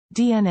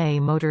DNA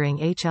motoring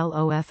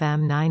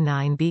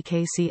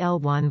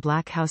HL-OH-FM99-BK-CL1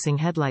 black housing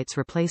headlights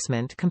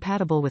replacement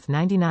compatible with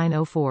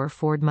 9904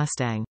 Ford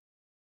Mustang.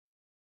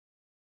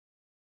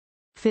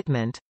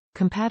 Fitment,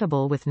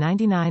 compatible with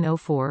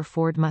 9904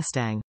 Ford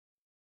Mustang.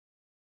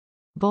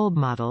 Bulb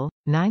model,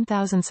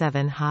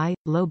 9007 high,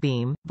 low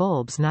beam,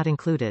 bulbs not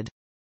included.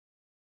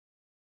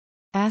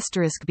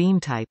 Asterisk beam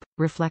type,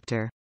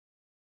 reflector.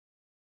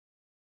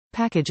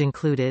 Package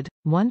included,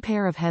 1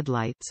 pair of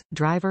headlights,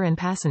 driver and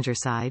passenger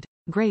side,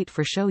 great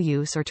for show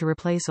use or to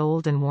replace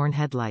old and worn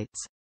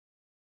headlights.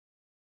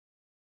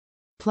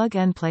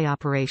 Plug-and-play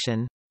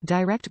operation.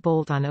 Direct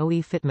bolt-on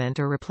OE fitment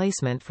or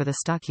replacement for the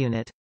stock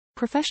unit.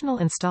 Professional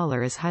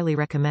installer is highly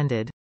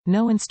recommended.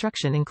 No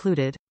instruction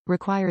included,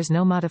 requires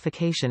no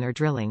modification or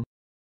drilling.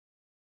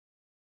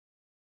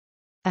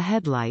 A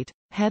headlight,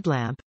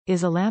 headlamp,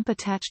 is a lamp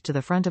attached to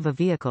the front of a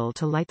vehicle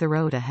to light the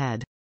road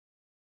ahead.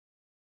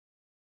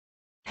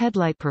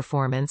 Headlight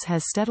performance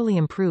has steadily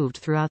improved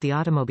throughout the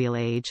automobile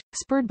age,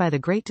 spurred by the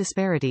great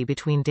disparity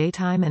between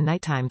daytime and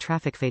nighttime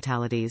traffic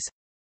fatalities.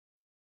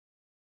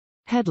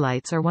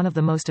 Headlights are one of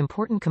the most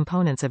important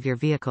components of your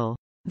vehicle.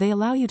 They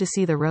allow you to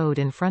see the road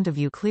in front of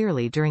you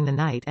clearly during the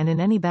night and in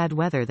any bad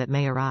weather that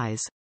may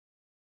arise.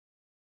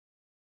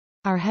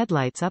 Our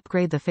headlights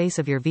upgrade the face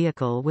of your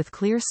vehicle with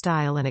clear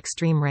style and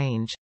extreme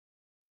range.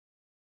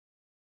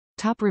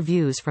 Top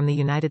reviews from the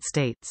United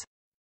States.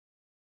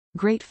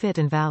 Great fit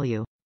and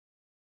value.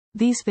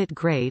 These fit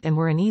great and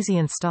were an easy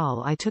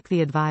install. I took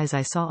the advice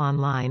I saw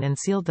online and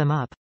sealed them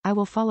up. I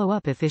will follow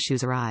up if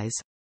issues arise.